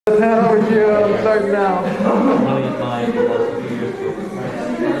The panel review starts now.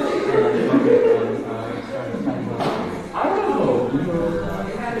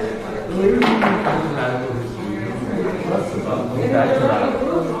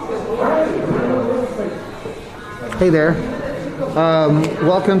 Hey there.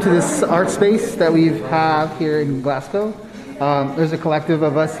 Welcome to this art space that we have here in Glasgow. There's a collective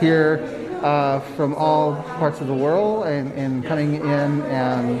of us here from all parts of the world and coming in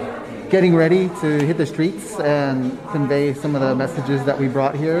and getting ready to hit the streets and convey some of the messages that we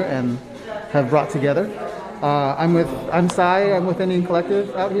brought here and have brought together. I'm Sai, I'm with Indian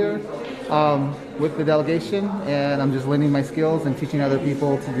Collective out here with the delegation, and I'm just lending my skills and teaching other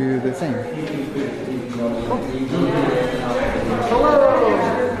people to do the same. Hello!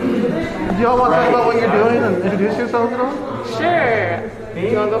 Do y'all want to talk about what you're doing and introduce yourselves at all? Sure.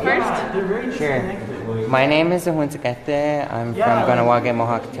 You want to go first? Sure. My name is Ahuntakete. I'm from Ganawage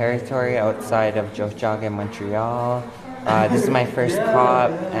Mohawk territory outside of Jojage, Montreal. This is my first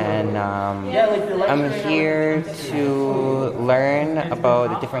COP, and I'm here to learn about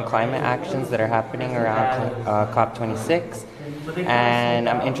the different climate actions that are happening around COP26. And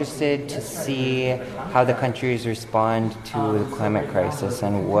I'm interested to see how the countries respond to the climate crisis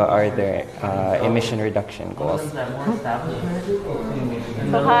and what are their emission reduction goals. So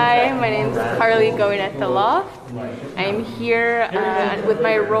hi, my name is Carly Goinetta Loft. I'm here with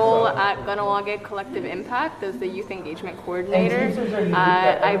my role at Ganawage Collective Impact as the Youth Engagement Coordinator.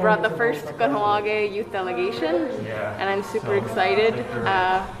 I brought the first Ganawage youth delegation, and I'm super excited.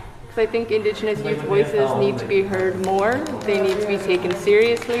 Because I think Indigenous youth voices need to be heard more, they need to be taken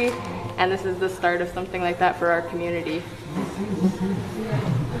seriously, and this is the start of something like that for our community.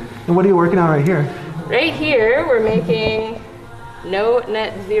 And what are you working on right here? Right here, we're making no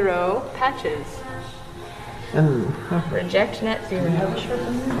net zero patches. And Reject net zero.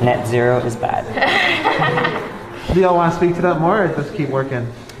 Net zero is bad. do y'all want to speak to that more, or just keep working?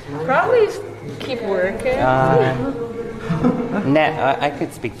 Probably keep working. I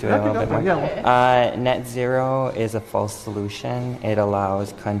could speak to it a little bit more. Net zero is a false solution. It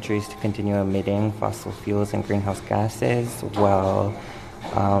allows countries to continue emitting fossil fuels and greenhouse gases while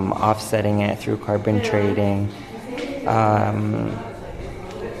offsetting it through carbon trading.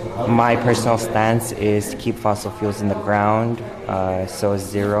 My personal stance is to keep fossil fuels in the ground, so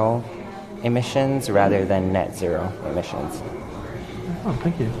zero emissions rather than net zero emissions. Oh,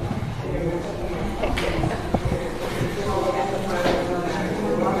 thank you.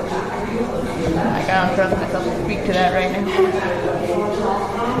 I can't trust myself to speak to that right now.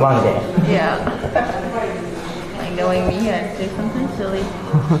 Long day. Yeah. Like knowing me, I'd say something silly.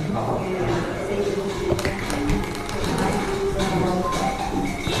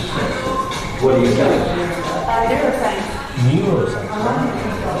 What do you think? Neuroscience.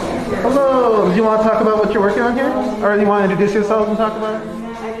 Hello! Do you want to talk about what you're working on here? Or do you want to introduce yourself and talk about it?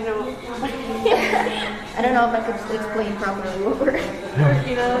 I don't know. I don't know if I could explain properly what we're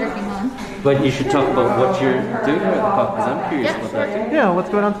working on. But you should talk about what you're doing here at the COP, because I'm curious about that too. Yeah, what's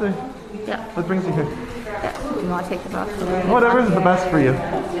going on today? Yeah. What brings you here? Yeah. Do you want to take the box? Whatever is the best for you.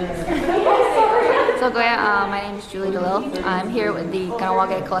 So Goya, my name is Julie DeLille. I'm here with the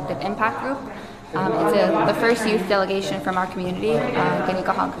Ganawage Collective Impact Group. It's the first youth delegation from our community,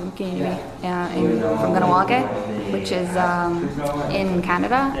 Ganikahan community from Ganawage, which is in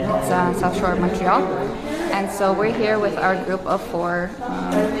Canada. It's South Shore of Montreal. And so we're here with our group of 4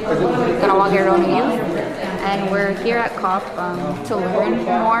 Ganawage Rona youth. And we're here at COP to learn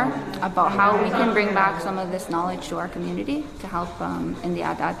more about how we can bring back some of this knowledge to our community to help in the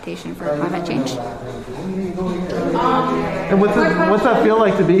adaptation for climate change. And what's that feel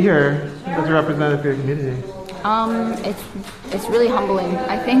like to be here as a representative for your community? It's really humbling,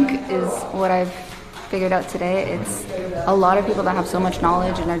 I think, is what I've figured out today. It's a lot of people that have so much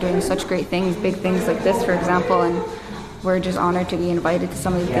knowledge and are doing such great things, big things like this, for example, and we're just honored to be invited to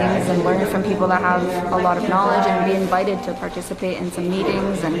some of these things and learn from people that have a lot of knowledge and be invited to participate in some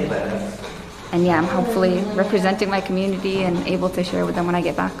meetings and yeah, I'm hopefully representing my community and able to share with them when I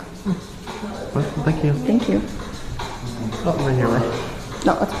get back. Well, thank you. Thank you. Oh, right here, right?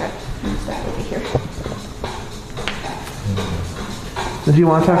 No, that's okay. I'm just over here. Do you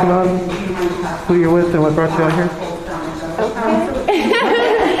want to talk about who you're with and what brought you out here? Okay.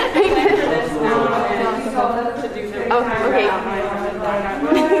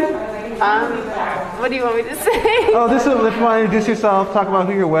 What do you want me to say? Oh, this is, if you want to introduce yourself, talk about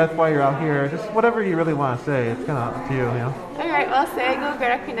who you're with, why you're out here, just whatever you really want to say. It's kind of up to you, you know. Alright, well, Sego,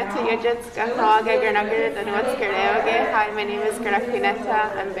 Garakineta Yajits, Gahnawaga, Garnagar, and what's Karaoke. Hi, my name is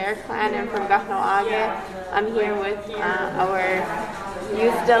Garakineta. I'm Bear Clan. I'm from Gahnawaga. I'm here with our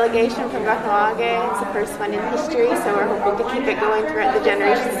youth delegation from Kahnawake. It's the first one in history, so we're hoping to keep it going throughout the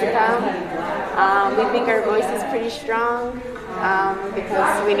generations to come. We think our voice is pretty strong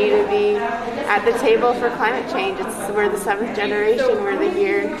because we need to be at the table for climate change. We're the 7th generation. We're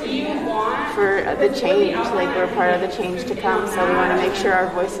here for the change. Like, we're part of the change to come. So we want to make sure our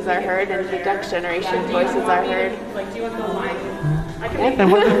voices are heard and the next generation's voices are heard.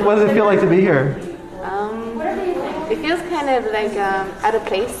 And what does it feel like to be here? It feels kind of like out of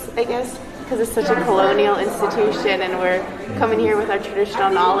place, I guess, because it's such a colonial institution and we're coming here with our traditional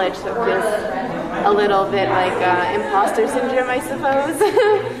knowledge, so it feels a little bit like imposter syndrome, I suppose.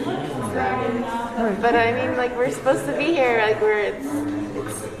 But I mean, like, we're supposed to be here, like, we're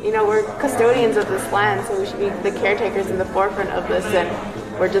custodians of this land, so we should be the caretakers in the forefront of this, and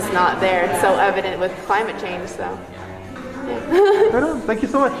we're just not there. It's so evident with climate change, so. Yeah. Right on. Thank you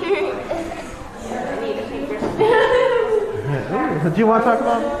so much. Do you want to talk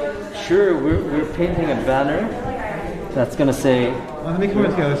about? Sure, we're painting a banner that's going to say... Let me come to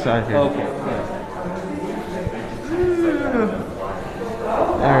the other side here. Okay.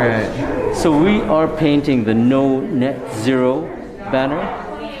 All right. So we are painting the No Net Zero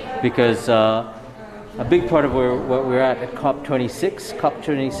banner because a big part of what we're at COP26.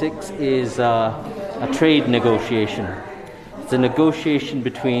 COP26 is a trade negotiation. It's a negotiation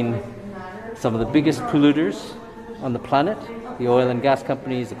between some of the biggest polluters on the planet, the oil and gas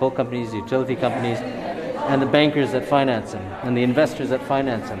companies, the coal companies, the utility companies, and the bankers that finance them, and the investors that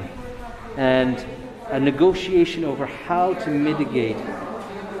finance them. And a negotiation over how to mitigate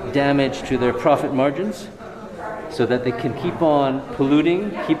damage to their profit margins so that they can keep on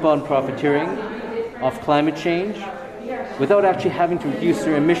polluting, keep on profiteering off climate change without actually having to reduce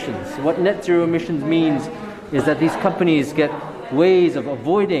their emissions. What net zero emissions means is that these companies get ways of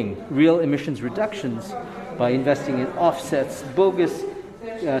avoiding real emissions reductions by investing in offsets, bogus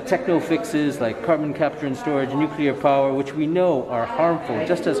techno fixes like carbon capture and storage, nuclear power, which we know are harmful,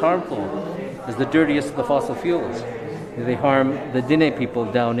 just as harmful as the dirtiest of the fossil fuels. They harm the Diné people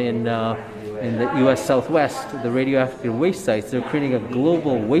down in the U.S. Southwest, the radioactive waste sites. They're creating a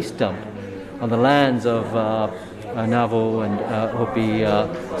global waste dump on the lands of Navajo and Hopi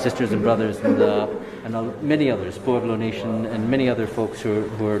sisters and brothers and many others, Pueblo Nation and many other folks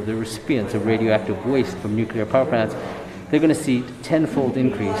who are the recipients of radioactive waste from nuclear power plants. They're going to see tenfold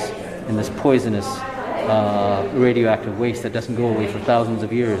increase in this poisonous radioactive waste that doesn't go away for thousands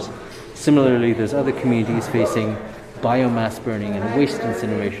of years. Similarly, there's other communities facing biomass burning and waste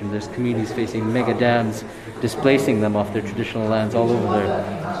incineration. There's communities facing mega dams, displacing them off their traditional lands all over the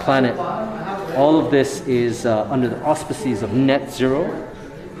planet. All of this is under the auspices of net zero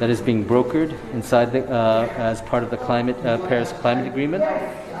that is being brokered inside as part of the Paris Climate Agreement.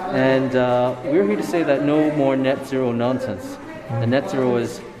 And we're here to say that no more net zero nonsense. The net zero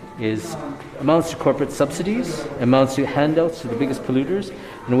amounts to corporate subsidies, amounts to handouts to the biggest polluters,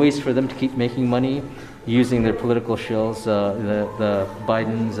 and ways for them to keep making money using their political shills, the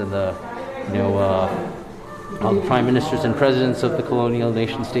Bidens and all the prime ministers and presidents of the colonial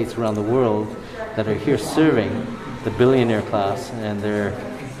nation states around the world that are here serving the billionaire class and their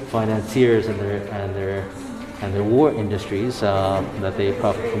financiers and their war industries that they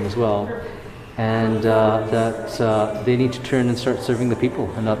profit from as well, and that they need to turn and start serving the people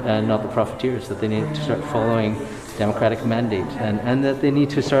and not the profiteers. That they need to start following democratic mandate, and that they need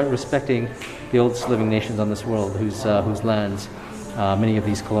to start respecting the oldest living nations on this world, whose lands many of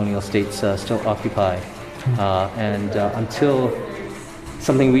these colonial states still occupy. And until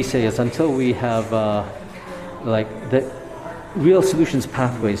something we say is until we have the real solutions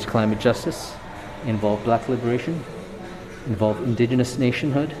pathways to climate justice involve black liberation, involve indigenous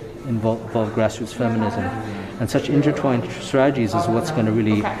nationhood, involve grassroots feminism, and such intertwined strategies is what's going to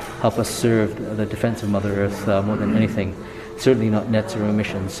really help us serve the defense of Mother Earth more than anything. Certainly not net zero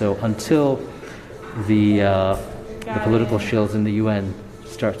emissions. So until the political shills in the UN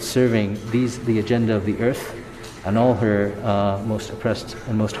start serving the agenda of the Earth and all her most oppressed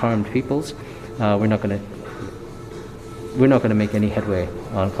and most harmed peoples, we're not going to make any headway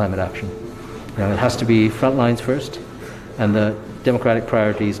on climate action. It has to be frontlines first, and the democratic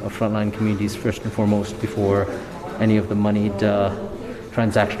priorities of frontline communities first and foremost before any of the moneyed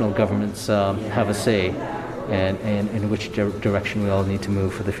transactional governments have a say and in which direction we all need to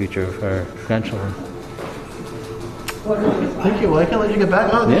move for the future of our grandchildren. Thank you. Well, I can't let you get back.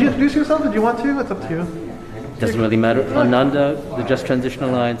 Did you introduce yourself? Did you want to? It's up to you. Doesn't really matter. Ananda, the Just Transition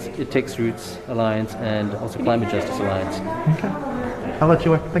Alliance, It Takes Roots Alliance, and also Climate Justice Alliance. Okay. I'll let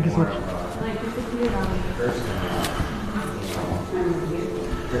you work. Thank you so much.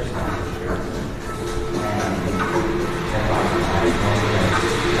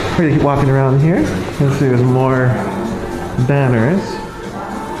 pretty walking around here. You can see there's more banners.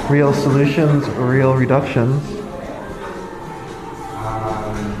 Real solutions, real reductions. The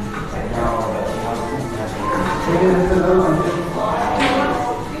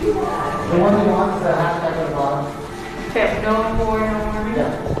one that wants the hashtag at the bottom. Okay, no more, no more.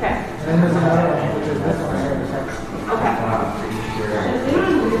 Yeah. Okay. And there's another one, which is this one here.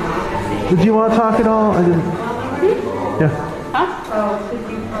 Okay. Did you want to talk at all? I didn't. Yeah. Huh?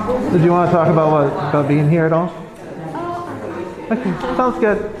 Did you want to talk about being here at all? Okay, sounds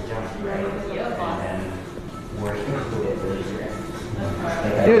good.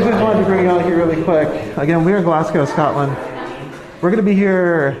 Anyways, we just wanted to bring you out here really quick. Again, we're in Glasgow, Scotland. We're going to be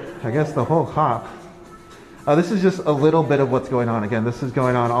here, I guess, the whole COP. This is just a little bit of what's going on. Again, this is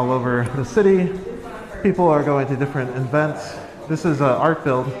going on all over the city. People are going to different events. This is art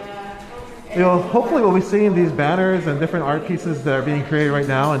build. You know, hopefully we'll be seeing these banners and different art pieces that are being created right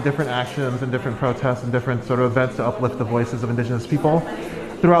now and different actions and different protests and different sort of events to uplift the voices of Indigenous people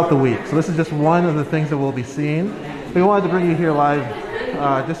throughout the week. So this is just one of the things that we'll be seeing. We wanted to bring you here live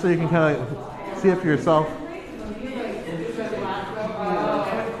just so you can kind of see it for yourself.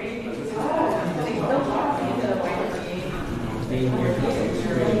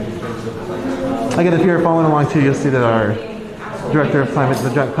 Again, if you're following along too, you'll see that our Director of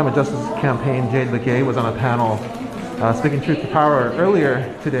Climate Justice Campaign, Jade Legay, was on a panel speaking truth to power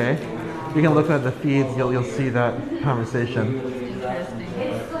earlier today. You can look at the feeds, you'll see that conversation.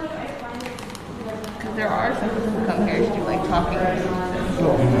 Because there are some people who come here to do like talking.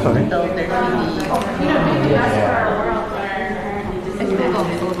 Sorry. Build their TV.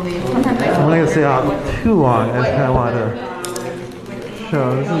 I'm not going to stay out too long. I just kind of want to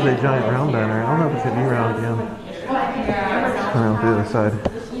show. This is a giant round banner. I don't know if it's going to be round again. Around to the other side.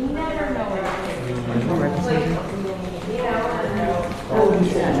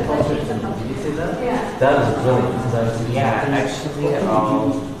 That was brilliant. Yeah, actually,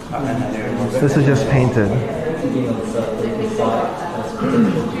 this is just painted.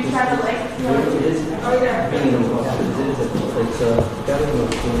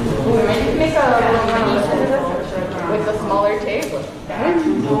 Make a with the smaller tape.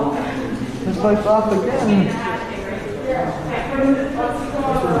 This light's off again.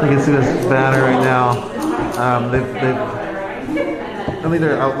 You can see this banner right now. They've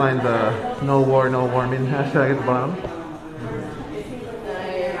either outlined the no war, no warming hashtag at the bottom.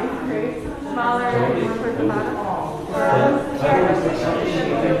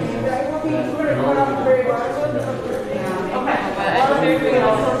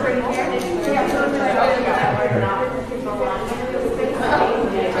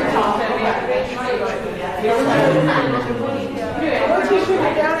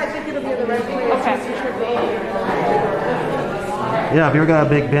 Yeah, if you ever got a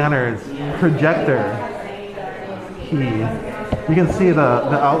big banner, it's projector key. You can see the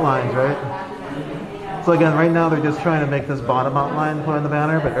outlines, right? So again, right now they're just trying to make this bottom outline put on the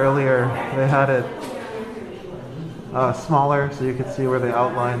banner, but earlier they had it smaller so you could see where they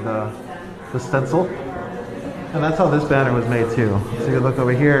outlined the stencil. And that's how this banner was made too. So you look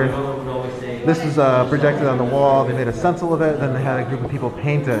over here, this is projected on the wall, they made a stencil of it, then they had a group of people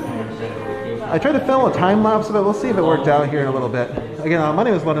paint it. I tried to film a time lapse of it, we'll see if it worked out here in a little bit. Again, my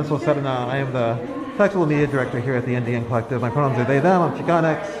name is Lorenzo Sedana, I am the Technical Media Director here at the Indian Collective. My pronouns are they, them, I'm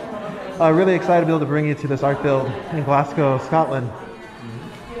Chicanx. Really excited to be able to bring you to this art build in Glasgow, Scotland.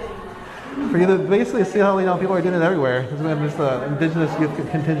 For you to basically see how people are doing it everywhere. There's the Indigenous youth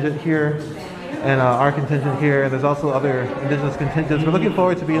contingent here, and our contingent here, and there's also other Indigenous contingents. We're looking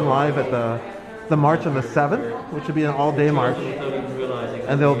forward to being live at the march on the 7th, which will be an all-day march.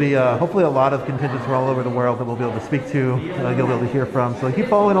 And there'll be hopefully a lot of contingents from all over the world that we'll be able to speak to, you'll be able to hear from. So keep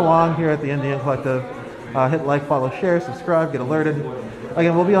following along here at the Indian Collective. Hit like, follow, share, subscribe, get alerted.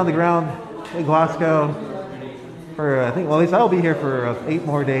 Again, we'll be on the ground in Glasgow for, I think, well, at least I'll be here for 9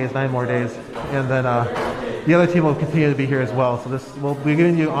 more days. And then the other team will continue to be here as well. So we'll be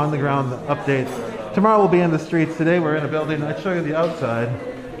giving you on the ground updates. Tomorrow we'll be in the streets. Today we're in a building. I'll show you the outside.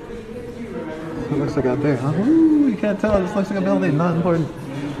 It looks like out there. Ooh, you can't tell. This looks like a building. Not important.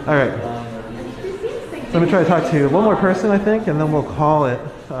 All right. So I'm going to try to talk to one more person, I think, and then we'll call it.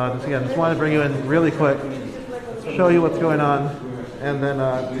 Just wanted to bring you in really quick, show you what's going on, and then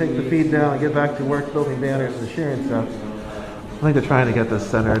take the feed down and get back to work building banners and sharing stuff. I think they're trying to get this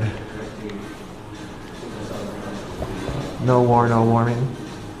centered. No war, no warming.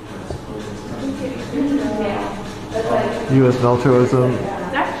 U.S. militarism,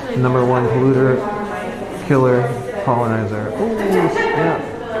 #1 polluter, killer, colonizer. Oh, snap.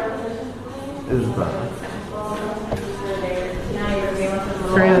 Is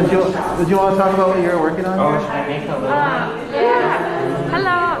Karina, did you want to talk about what you're working on here? Hello,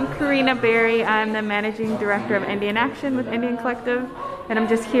 I'm Karina Berry. I'm the Managing Director of Indian Action with Indian Collective, and I'm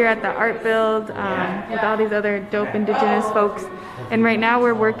just here at the Art Build with all these other dope indigenous folks. And right now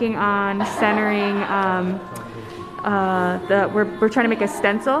we're working on centering, we're trying to make a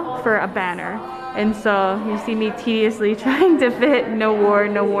stencil for a banner. And so you see me tediously trying to fit no war,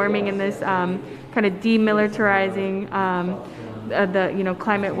 no warming in this kind of demilitarizing the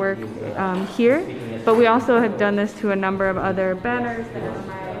climate work here. But we also have done this to a number of other banners that are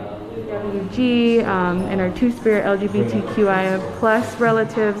my WG and our Two-Spirit LGBTQIA+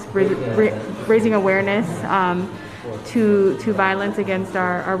 relatives, raising awareness to violence against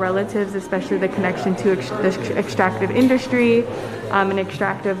our relatives, especially the connection to the extractive industry and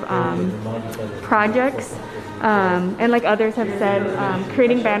extractive projects. And like others have said,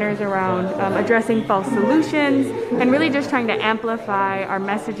 creating banners around addressing false solutions and really just trying to amplify our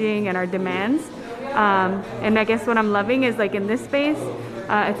messaging and our demands. And I guess what I'm loving is like in this space,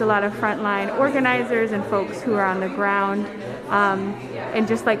 it's a lot of frontline organizers and folks who are on the ground. And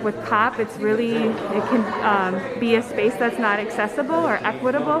just like with COP, it can be a space that's not accessible or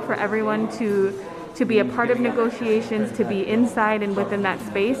equitable for everyone to be a part of negotiations, to be inside and within that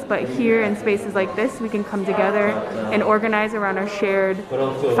space. But here in spaces like this, we can come together and organize around our shared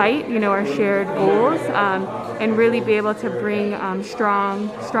fight, our shared goals, and really be able to bring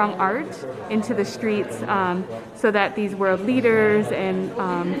strong art into the streets so that these world leaders and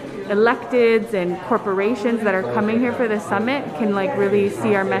electeds and corporations that are coming here for the summit can like really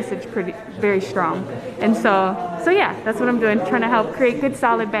see our message very strong. And so yeah, that's what I'm doing, trying to help create good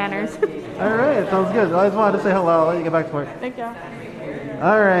solid banners. All right, sounds good. I just wanted to say hello. I'll let you get back to work. Thank you.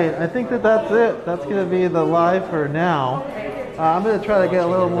 All right, I think that's it. That's going to be the live for now. I'm going to try to get a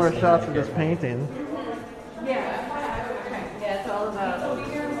little more shots of this painting. Yeah, it's all about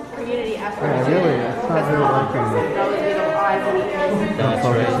community effort. Yeah, really, it's not really like eyes and ears. That's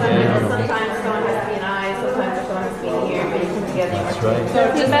right. Sometimes someone has to be an eye, sometimes someone has to be an ear, but you come together and work. Right. So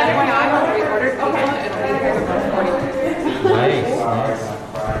just that FYI, I'll reorder. Okay. Nice.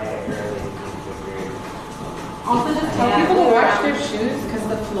 Also, just tell people to wash their shoes because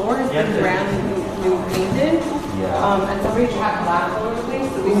the floor has been brand new painted. And somebody tracked black all over the place,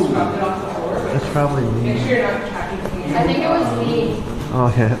 so we scrubbed it off the floor. It's probably me. Make sure you're not tracking paint. I think it was me. Oh,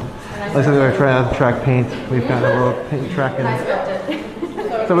 okay. Like I said, we were trying to track paint. We found a little paint tracking.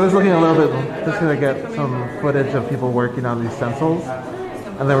 So we're just looking a little bit, just going to get some footage of people working on these stencils.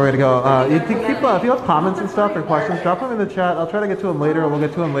 And then we're going to go, if you have comments and stuff or questions, drop them in the chat. I'll try to get to them later, or we'll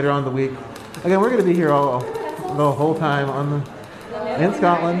get to them later on in the week. Again, we're going to be here the whole time in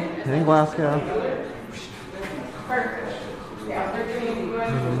Scotland, in Glasgow.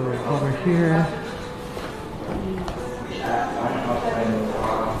 Over here.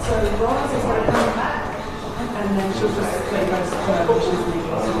 So Rose is going to come back, and then she'll just make us whatever she's making.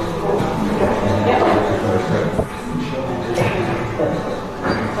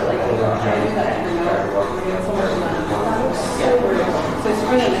 So it's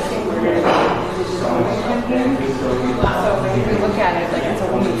really missing. We're going to campaign. So when we look at it, like it's a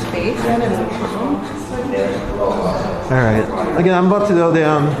woman's space, and it's a Alright, again, I'm about to go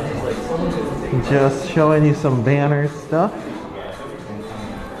down just showing you some banner stuff.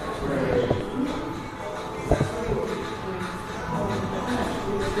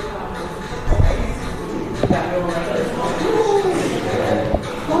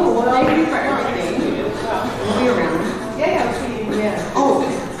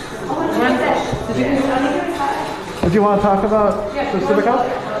 Did you want to talk about the Civic House?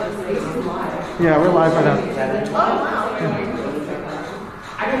 Yeah, we're live right now.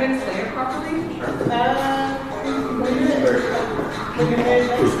 I didn't explain it properly.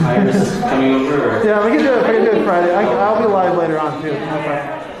 Iris coming over? Yeah, we can do it Friday. I'll be live later on too. Okay.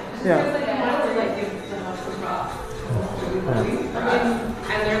 Yeah.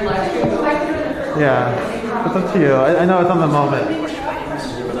 Yeah, it's up to you. I know it's on the moment.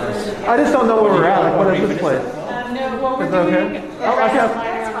 I just don't know where we're at. Like, what is this place? Is it okay? Oh, okay.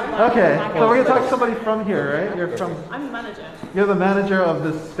 Okay, so we're gonna talk to somebody from here, right? I'm the manager. You're the manager of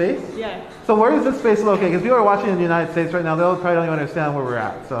this space? Yeah. So where is this space located? Because people are watching in the United States right now, they'll probably don't even understand where we're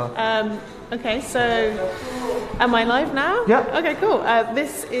at. So. Okay, so am I live now? Yeah. Okay, cool.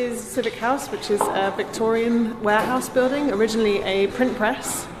 This is Civic House, which is a Victorian warehouse building, originally a print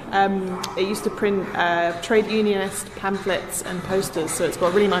press. It used to print trade unionist pamphlets and posters, so it's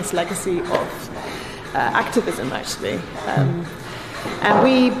got a really nice legacy of activism, actually. And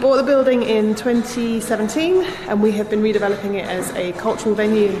we bought the building in 2017, and we have been redeveloping it as a cultural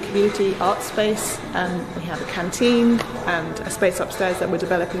venue and community art space. We have a canteen, and a space upstairs that we're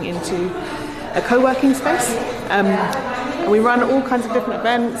developing into a co-working space. And we run all kinds of different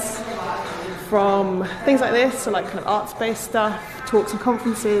events, from things like this to like kind of arts-based stuff, talks and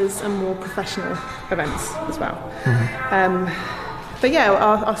conferences, and more professional events as well. But yeah,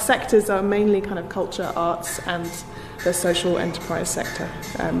 our sectors are mainly kind of culture, arts, and the social enterprise sector,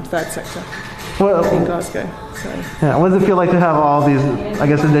 third sector in Glasgow. So. Yeah, what does it feel like to have all these, I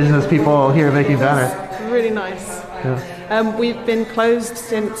guess, indigenous people here making banners? It's really nice. Yeah. We've been closed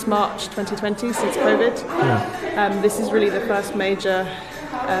since March 2020, since COVID. Yeah. This is really the first major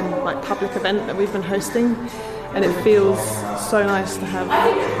like public event that we've been hosting, and it feels so nice to have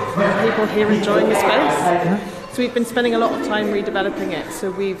people here enjoying the space. So we've been spending a lot of time redeveloping it.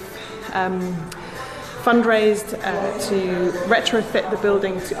 So we've fundraised to retrofit the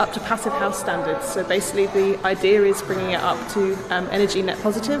building up to passive house standards. So basically the idea is bringing it up to energy net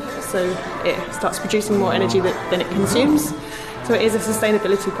positive, so it starts producing more energy than it consumes. So it is a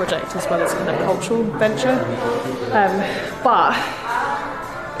sustainability project as well as a kind of cultural venture. But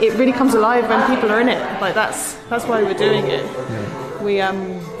it really comes alive when people are in it. Like that's why we're doing it.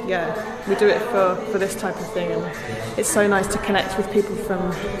 We do it for this type of thing, and it's so nice to connect with people from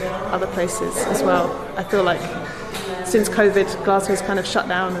other places as well. I feel like since COVID, Glasgow's kind of shut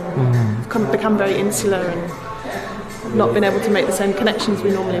down and become very insular and not been able to make the same connections we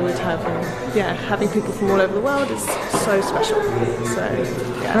normally would have. And yeah, having people from all over the world is so special. So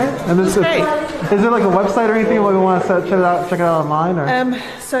yeah, right. And is there like a website or anything where we want to check it out online? Or?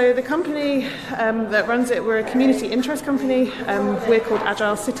 So the company that runs it, we're a community interest company. We're called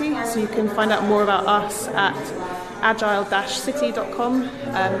Agile City, so you can find out more about us at agile-city.com,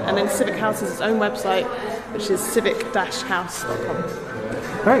 and then Civic House has its own website, which is civic-house.com.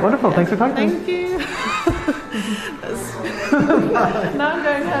 All right, wonderful. Thanks for talking. Thank you. Now I'm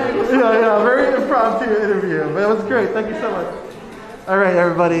going home. Yeah, very impromptu interview, but it was great. Thank you so much. All right,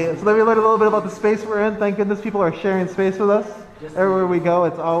 everybody. So let me learn a little bit about the space we're in. Thank goodness people are sharing space with us. Everywhere we go,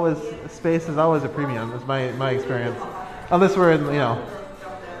 it's always space is always a premium. Is my experience. Unless we're in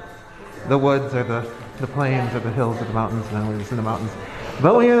the woods or the plains or the hills or the mountains. No, we're just in the mountains.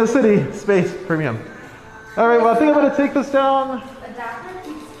 But when you're in the city, space premium. All right. Well, I think I'm going to take this down.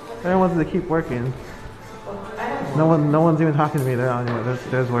 Everyone's going to keep working. No one's even talking to me.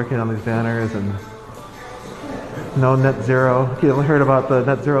 There's working on these banners and no net zero. You heard about the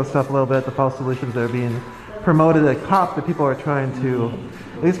net zero stuff a little bit. The false solutions that are being promoted at COP, that people are trying to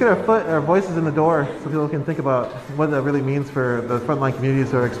at least get our voices in the door so people can think about what that really means for the frontline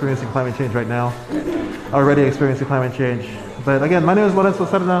communities who are experiencing climate change right now, already experiencing climate change. But again, my name is Lorenzo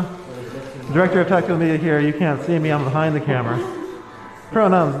Serna, Director of Tactical Media here. You can't see me, I'm behind the camera.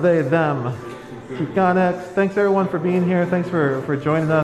 Pronouns they, them. Chicanx. Thanks everyone for being here. Thanks for joining us.